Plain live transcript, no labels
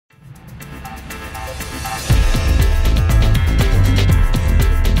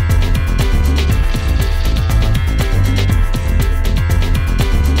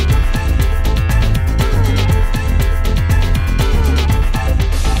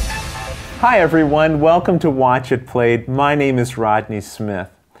Hi everyone, welcome to Watch It Played. My name is Rodney Smith.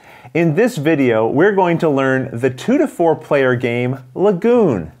 In this video, we're going to learn the 2 to 4 player game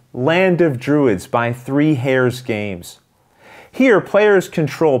Lagoon, Land of Druids by 3 Hairs Games. Here, players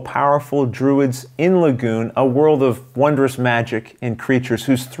control powerful druids in Lagoon, a world of wondrous magic and creatures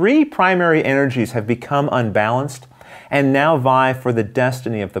whose 3 primary energies have become unbalanced and now vie for the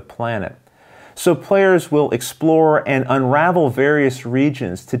destiny of the planet. So players will explore and unravel various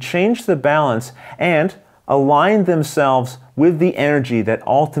regions to change the balance and align themselves with the energy that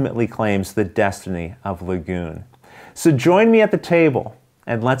ultimately claims the destiny of Lagoon. So join me at the table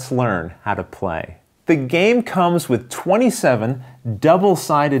and let's learn how to play. The game comes with 27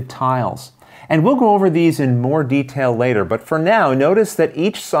 double-sided tiles, and we'll go over these in more detail later, but for now, notice that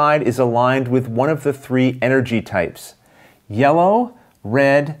each side is aligned with one of the 3 energy types: yellow,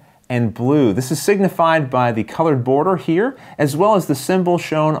 red, and blue. This is signified by the colored border here, as well as the symbol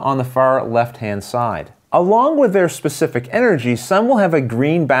shown on the far left-hand side. Along with their specific energy, some will have a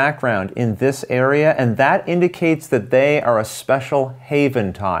green background in this area, and that indicates that they are a special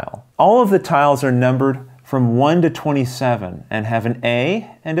haven tile. All of the tiles are numbered from 1 to 27 and have an A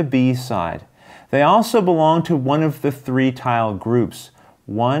and a B side. They also belong to one of the 3 tile groups: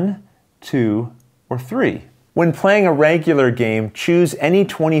 1, 2, or 3. When playing a regular game, choose any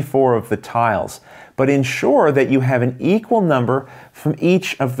 24 of the tiles, but ensure that you have an equal number from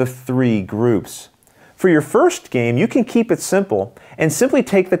each of the 3 groups. For your first game, you can keep it simple and simply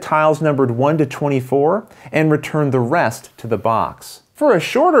take the tiles numbered 1 to 24 and return the rest to the box. For a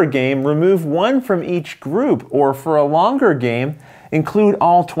shorter game, remove 1 from each group, or for a longer game, include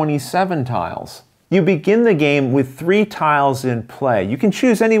all 27 tiles. You begin the game with 3 tiles in play. You can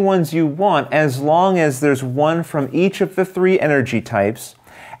choose any ones you want as long as there's 1 from each of the 3 energy types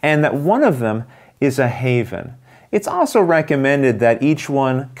and that one of them is a haven. It's also recommended that each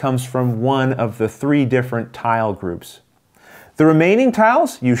one comes from one of the 3 different tile groups. The remaining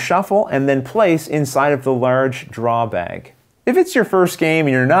tiles you shuffle and then place inside of the large draw bag. If it's your first game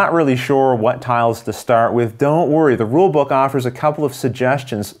and you're not really sure what tiles to start with, don't worry. The rulebook offers a couple of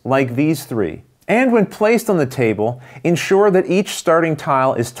suggestions like these 3. And when placed on the table, ensure that each starting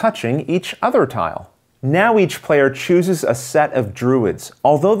tile is touching each other tile. Now each player chooses a set of druids.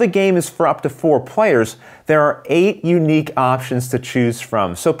 Although the game is for up to 4 players, there are 8 unique options to choose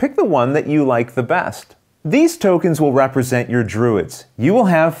from, so pick the one that you like the best. These tokens will represent your druids. You will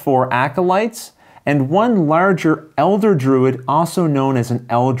have 4 acolytes and 1 larger elder druid, also known as an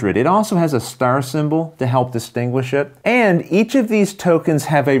eldred. It also has a star symbol to help distinguish it. And each of these tokens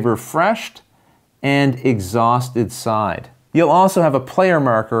have a refreshed and exhausted side. You'll also have a player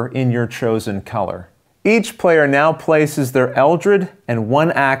marker in your chosen color. Each player now places their eldred and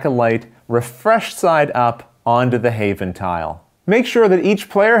 1 acolyte refreshed side up onto the haven tile. Make sure that each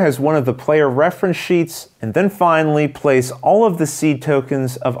player has one of the player reference sheets, and then finally place all of the seed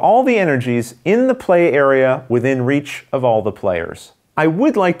tokens of all the energies in the play area within reach of all the players. I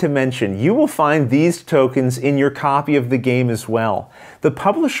would like to mention, you will find these tokens in your copy of the game as well. The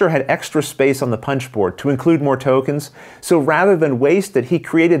publisher had extra space on the punch board to include more tokens, so rather than waste it, he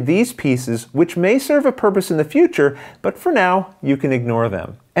created these pieces, which may serve a purpose in the future, but for now, you can ignore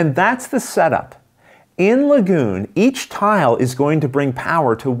them. And that's the setup. In Lagoon, each tile is going to bring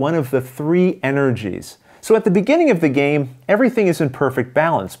power to one of the 3 energies. So at the beginning of the game, everything is in perfect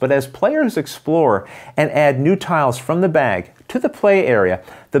balance, but as players explore and add new tiles from the bag to the play area,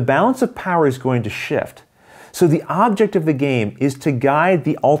 the balance of power is going to shift. So the object of the game is to guide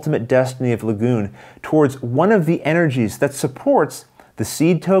the ultimate destiny of Lagoon towards one of the energies that supports the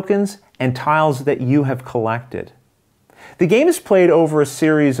seed tokens and tiles that you have collected. The game is played over a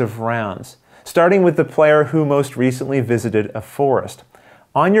series of rounds, starting with the player who most recently visited a forest.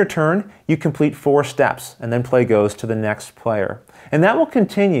 On your turn, you complete 4 steps, and then play goes to the next player. And that will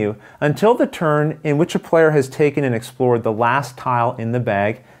continue until the turn in which a player has taken and explored the last tile in the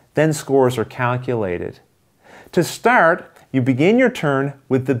bag, then scores are calculated. To start, you begin your turn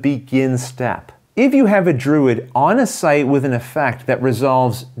with the begin step. If you have a druid on a site with an effect that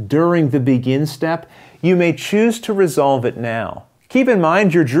resolves during the begin step, you may choose to resolve it now. Keep in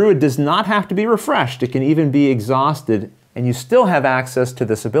mind, your druid does not have to be refreshed. It can even be exhausted, and you still have access to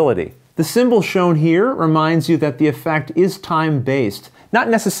this ability. The symbol shown here reminds you that the effect is time-based, not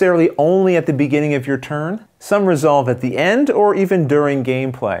necessarily only at the beginning of your turn. Some resolve at the end or even during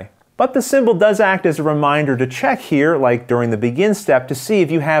gameplay. But the symbol does act as a reminder to check here, like during the begin step, to see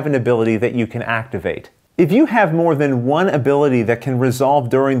if you have an ability that you can activate. If you have more than 1 ability that can resolve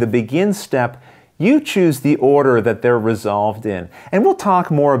during the begin step, you choose the order that they're resolved in. And we'll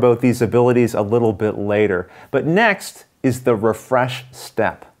talk more about these abilities a little bit later. But next is the refresh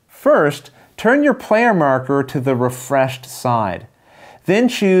step. First, turn your player marker to the refreshed side. Then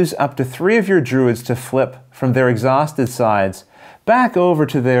choose up to 3 of your druids to flip from their exhausted sides back over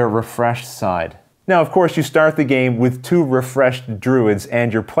to their refreshed side. Now, of course, you start the game with 2 refreshed druids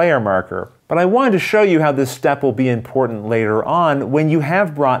and your player marker, but I wanted to show you how this step will be important later on when you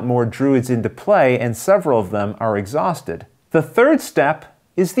have brought more druids into play and several of them are exhausted. The third step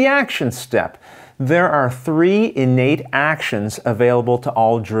is the action step. There are 3 innate actions available to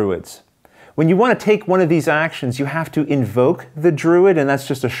all druids. When you want to take one of these actions, you have to invoke the druid, and that's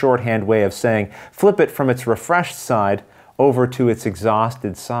just a shorthand way of saying flip it from its refreshed side over to its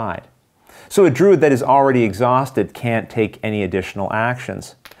exhausted side. So a druid that is already exhausted can't take any additional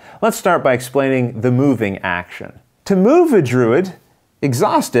actions. Let's start by explaining the moving action. To move a druid,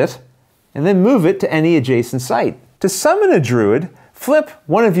 exhaust it, and then move it to any adjacent site. To summon a druid, flip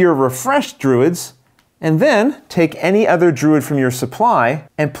one of your refreshed druids, and then take any other druid from your supply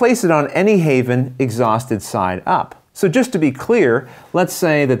and place it on any haven exhausted side up. So just to be clear, let's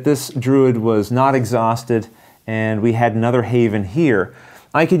say that this druid was not exhausted and we had another haven here.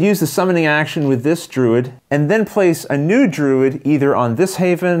 I could use the summoning action with this druid and then place a new druid either on this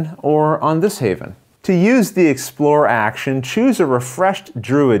haven or on this haven. To use the explore action, choose a refreshed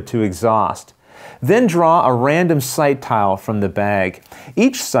druid to exhaust. Then draw a random site tile from the bag.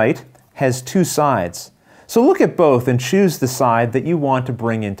 Each site has 2 sides. So look at both and choose the side that you want to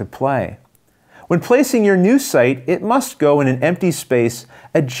bring into play. When placing your new site, it must go in an empty space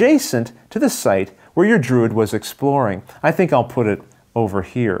adjacent to the site where your druid was exploring. I think I'll put it over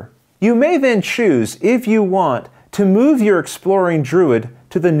here. You may then choose, if you want, to move your exploring druid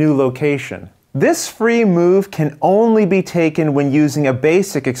to the new location. This free move can only be taken when using a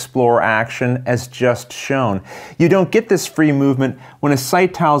basic explore action as just shown. You don't get this free movement when a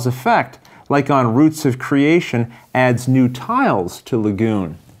site tile's effect, like on Roots of Creation, adds new tiles to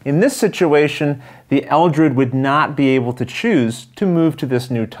Lagoon. In this situation, the Eldred would not be able to choose to move to this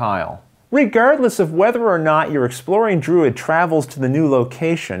new tile. Regardless of whether or not your exploring druid travels to the new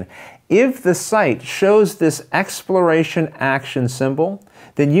location, if the site shows this exploration action symbol,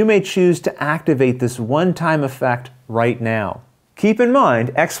 then you may choose to activate this one-time effect right now. Keep in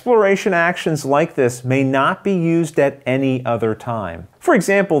mind, exploration actions like this may not be used at any other time. For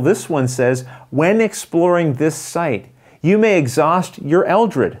example, this one says, when exploring this site, you may exhaust your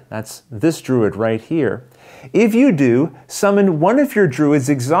Eldred. That's this druid right here. If you do, summon one of your druids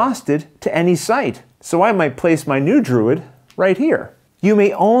exhausted to any site. So I might place my new druid right here. You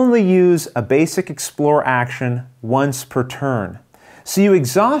may only use a basic explore action once per turn. So you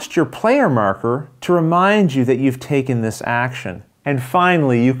exhaust your player marker to remind you that you've taken this action. And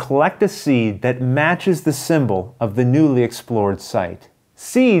finally, you collect a seed that matches the symbol of the newly explored site.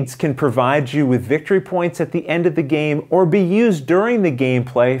 Seeds can provide you with victory points at the end of the game or be used during the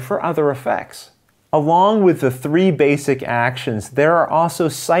gameplay for other effects. Along with the 3 basic actions, there are also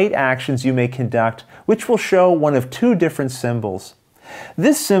site actions you may conduct which will show one of 2 different symbols.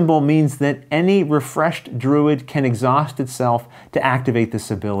 This symbol means that any refreshed druid can exhaust itself to activate this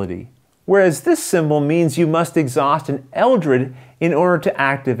ability, whereas this symbol means you must exhaust an Eldred in order to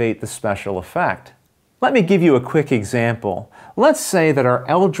activate the special effect. Let me give you a quick example. Let's say that our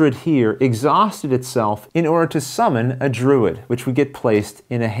Eldred here exhausted itself in order to summon a druid, which would get placed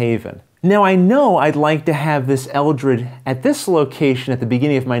in a haven. Now I know I'd like to have this Eldred at this location at the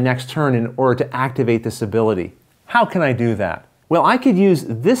beginning of my next turn in order to activate this ability. How can I do that? Well, I could use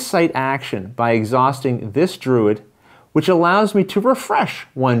this site action by exhausting this druid, which allows me to refresh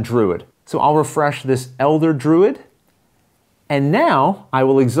one druid. So I'll refresh this Elder Druid, and now I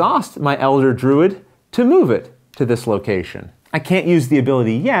will exhaust my Elder Druid to move it to this location. I can't use the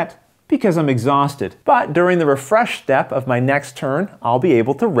ability yet because I'm exhausted, but during the refresh step of my next turn, I'll be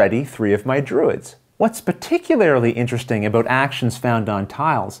able to ready 3 of my druids. What's particularly interesting about actions found on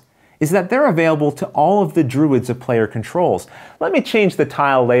tiles is that they're available to all of the druids a player controls. Let me change the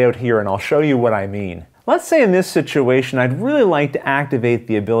tile layout here and I'll show you what I mean. Let's say in this situation, I'd really like to activate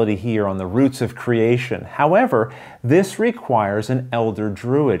the ability here on the Roots of Creation. However, this requires an Elder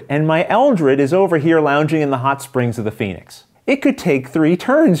Druid, and my Eldred is over here lounging in the hot springs of the Phoenix. It could take 3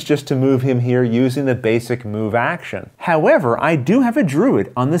 turns just to move him here using the basic move action. However, I do have a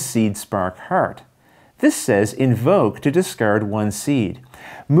druid on the Seed Spark Heart. This says invoke to discard 1 seed.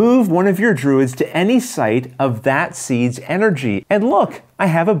 Move one of your druids to any site of that seed's energy. And look, I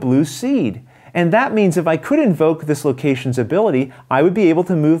have a blue seed. And that means if I could invoke this location's ability, I would be able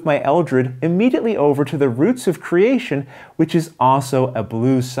to move my Eldred immediately over to the Roots of Creation, which is also a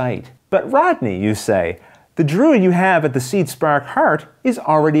blue site. But Rodney, you say, The druid you have at the Seed Spark Heart is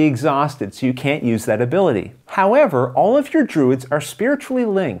already exhausted, so you can't use that ability. However, all of your druids are spiritually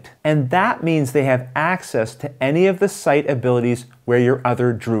linked, and that means they have access to any of the site abilities where your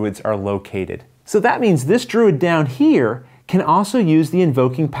other druids are located. So that means this druid down here can also use the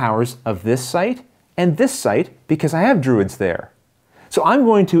invoking powers of this site and this site because I have druids there. So I'm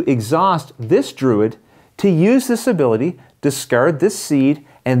going to exhaust this druid to use this ability, discard this seed,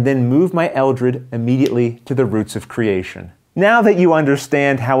 and then move my Eldred immediately to the roots of creation. Now that you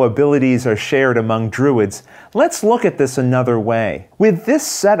understand how abilities are shared among druids, let's look at this another way. With this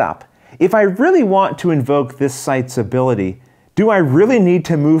setup, if I really want to invoke this site's ability, do I really need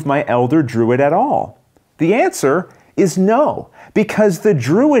to move my Elder Druid at all? The answer is no, because the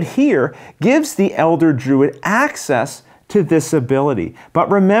druid here gives the Elder Druid access to this ability. But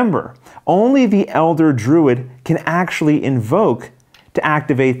remember, only the Elder Druid can actually invoke to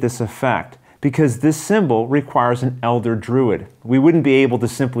activate this effect, because this symbol requires an Elder Druid. We wouldn't be able to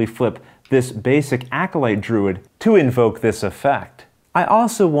simply flip this basic Acolyte Druid to invoke this effect. I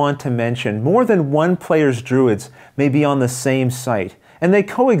also want to mention more than one player's druids may be on the same site, and they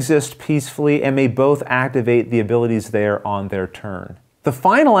coexist peacefully and may both activate the abilities there on their turn. The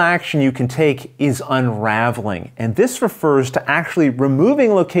final action you can take is Unraveling, and this refers to actually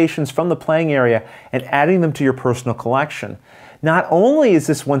removing locations from the playing area and adding them to your personal collection. Not only is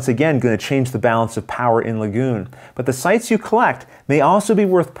this once again going to change the balance of power in Lagoon, but the sites you collect may also be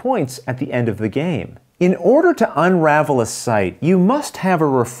worth points at the end of the game. In order to unravel a site, you must have a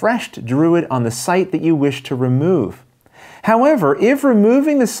refreshed druid on the site that you wish to remove. However, if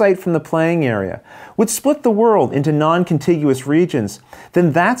removing the site from the playing area would split the world into non-contiguous regions,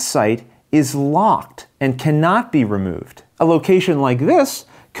 then that site is locked and cannot be removed. A location like this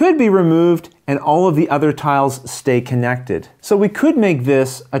could be removed and all of the other tiles stay connected. So we could make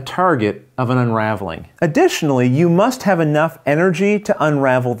this a target of an unraveling. Additionally, you must have enough energy to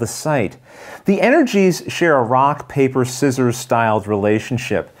unravel the site. The energies share a rock, paper, scissors styled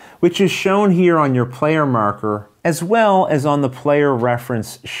relationship, which is shown here on your player marker as well as on the player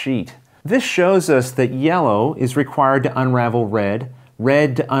reference sheet. This shows us that yellow is required to unravel red,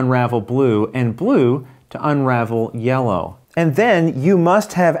 red to unravel blue, and blue to unravel yellow. And then you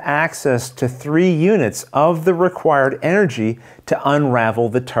must have access to 3 units of the required energy to unravel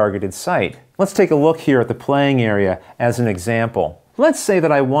the targeted site. Let's take a look here at the playing area as an example. Let's say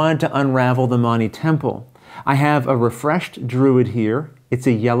that I wanted to unravel the Mani Temple. I have a refreshed druid here. It's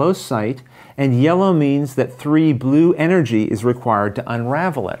a yellow site, and yellow means that 3 blue energy is required to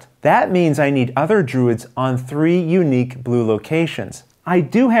unravel it. That means I need other druids on 3 unique blue locations. I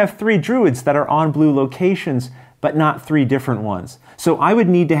do have 3 druids that are on blue locations, but not 3 different ones. So I would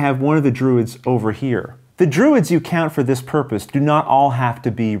need to have one of the druids over here. The druids you count for this purpose do not all have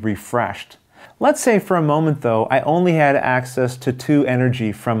to be refreshed. Let's say for a moment though, I only had access to 2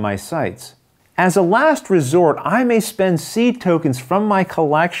 energy from my sites. As a last resort, I may spend seed tokens from my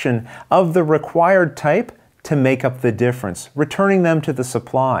collection of the required type to make up the difference, returning them to the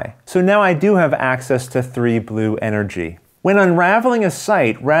supply. So now I do have access to 3 blue energy. When unraveling a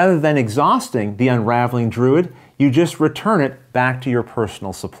site, rather than exhausting the unraveling druid, you just return it back to your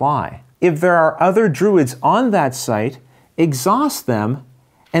personal supply. If there are other druids on that site, exhaust them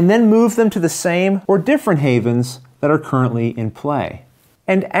and then move them to the same or different havens that are currently in play.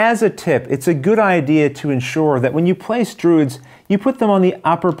 And as a tip, it's a good idea to ensure that when you place druids, you put them on the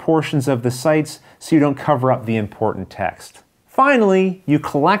upper portions of the sites so you don't cover up the important text. Finally, you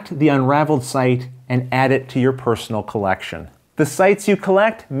collect the unraveled site and add it to your personal collection. The sites you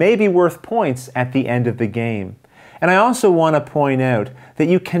collect may be worth points at the end of the game. And I also want to point out that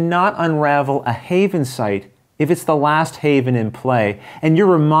you cannot unravel a haven site if it's the last haven in play, and you're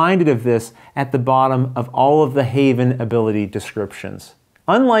reminded of this at the bottom of all of the haven ability descriptions.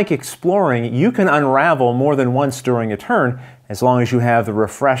 Unlike exploring, you can unravel more than once during a turn, as long as you have the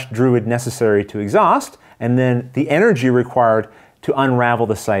refreshed druid necessary to exhaust, and then the energy required to unravel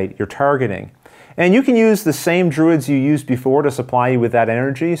the site you're targeting. And you can use the same druids you used before to supply you with that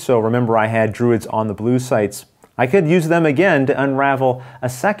energy. So remember, I had druids on the blue sites. I could use them again to unravel a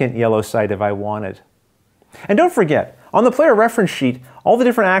second yellow site if I wanted. And don't forget, on the player reference sheet, all the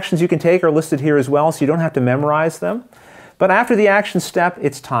different actions you can take are listed here as well, so you don't have to memorize them. But after the action step,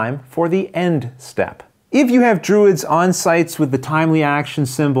 it's time for the end step. If you have druids on sites with the timely action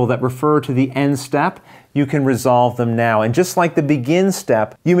symbol that refer to the end step, you can resolve them now. And just like the begin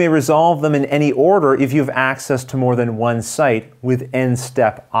step, you may resolve them in any order if you have access to more than one site with end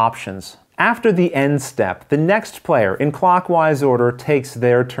step options. After the end step, the next player in clockwise order takes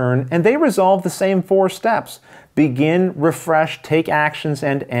their turn and they resolve the same 4 steps. Begin, refresh, take actions,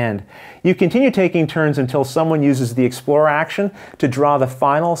 and end. You continue taking turns until someone uses the Explore action to draw the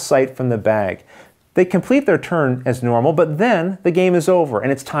final site from the bag. They complete their turn as normal, but then the game is over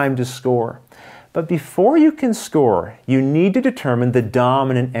and it's time to score. But before you can score, you need to determine the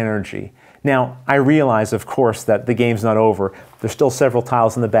dominant energy. Now, I realize, of course, that the game's not over. There's still several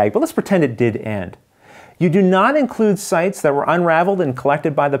tiles in the bag, but let's pretend it did end. You do not include sites that were unraveled and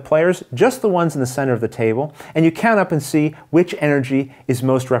collected by the players, just the ones in the center of the table, and you count up and see which energy is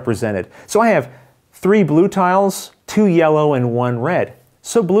most represented. So I have 3 blue tiles, 2 yellow, and 1 red.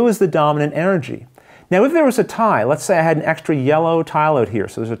 So blue is the dominant energy. Now, if there was a tie, let's say I had an extra yellow tile out here,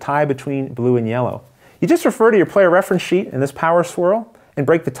 so there's a tie between blue and yellow. You just refer to your player reference sheet in this power swirl and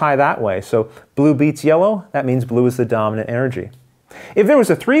break the tie that way. So blue beats yellow, that means blue is the dominant energy. If there was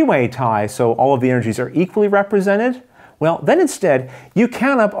a 3-way tie, so all of the energies are equally represented, well, then instead, you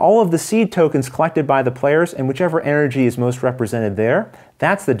count up all of the seed tokens collected by the players, and whichever energy is most represented there,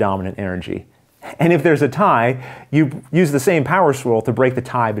 that's the dominant energy. And if there's a tie, you use the same power swirl to break the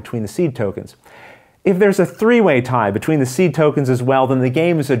tie between the seed tokens. If there's a 3-way tie between the seed tokens as well, then the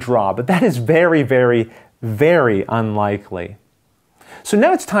game is a draw, but that is very, very, very unlikely. So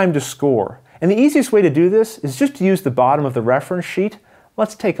now it's time to score. And the easiest way to do this is just to use the bottom of the reference sheet.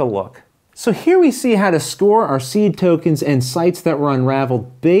 Let's take a look. So here we see how to score our seed tokens and sites that were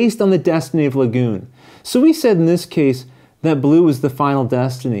unraveled based on the destiny of Lagoon. So we said in this case that blue is the final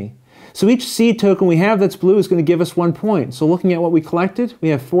destiny. So each seed token we have that's blue is going to give us 1 point. So looking at what we collected, we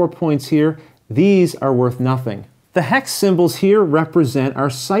have 4 points here. These are worth nothing. The hex symbols here represent our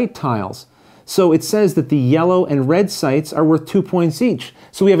site tiles. So it says that the yellow and red sites are worth 2 points each.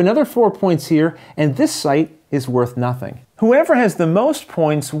 So we have another 4 points here, and this site is worth nothing. Whoever has the most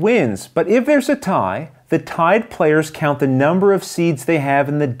points wins, but if there's a tie, the tied players count the number of seeds they have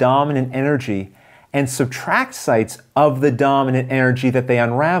in the dominant energy and subtract sites of the dominant energy that they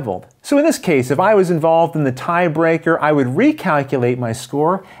unraveled. So in this case, if I was involved in the tiebreaker, I would recalculate my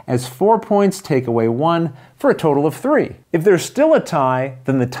score as 4 points take away 1 for a total of 3. If there's still a tie,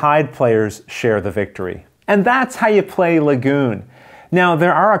 then the tied players share the victory. And that's how you play Lagoon. Now,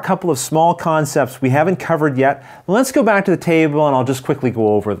 there are a couple of small concepts we haven't covered yet. Let's go back to the table and I'll just quickly go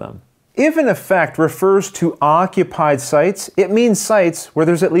over them. If an effect refers to occupied sites, it means sites where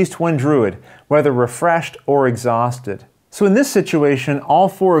there's at least 1 druid, whether refreshed or exhausted. So in this situation, all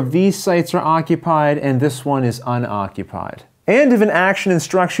 4 of these sites are occupied and this one is unoccupied. And if an action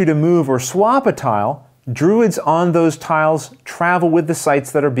instructs you to move or swap a tile, druids on those tiles travel with the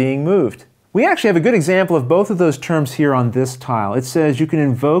sites that are being moved. We actually have a good example of both of those terms here on this tile. It says you can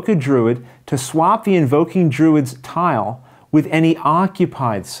invoke a druid to swap the invoking druid's tile with any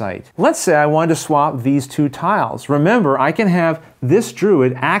occupied site. Let's say I want to swap these 2 tiles. Remember, I can have this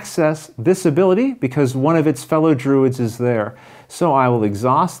druid access this ability because one of its fellow druids is there. So I will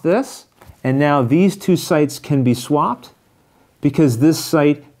exhaust this, and now these 2 sites can be swapped because this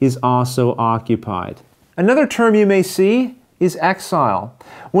site is also occupied. Another term you may see is exile.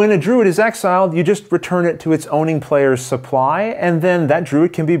 When a druid is exiled, you just return it to its owning player's supply, and then that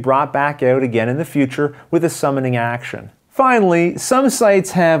druid can be brought back out again in the future with a summoning action. Finally, some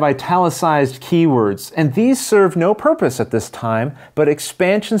sites have italicized keywords, and these serve no purpose at this time, but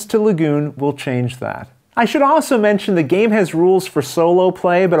expansions to Lagoon will change that. I should also mention the game has rules for solo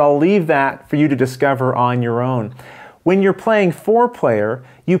play, but I'll leave that for you to discover on your own. When you're playing 4-player,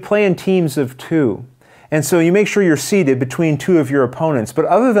 you play in teams of 2. And so you make sure you're seated between 2 of your opponents. But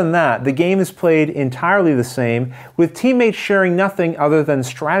other than that, the game is played entirely the same, with teammates sharing nothing other than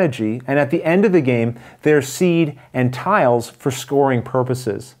strategy, and at the end of the game, there's seed and tiles for scoring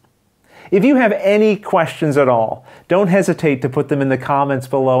purposes. If you have any questions at all, don't hesitate to put them in the comments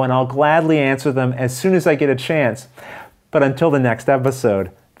below, and I'll gladly answer them as soon as I get a chance. But until the next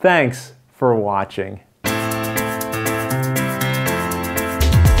episode, thanks for watching.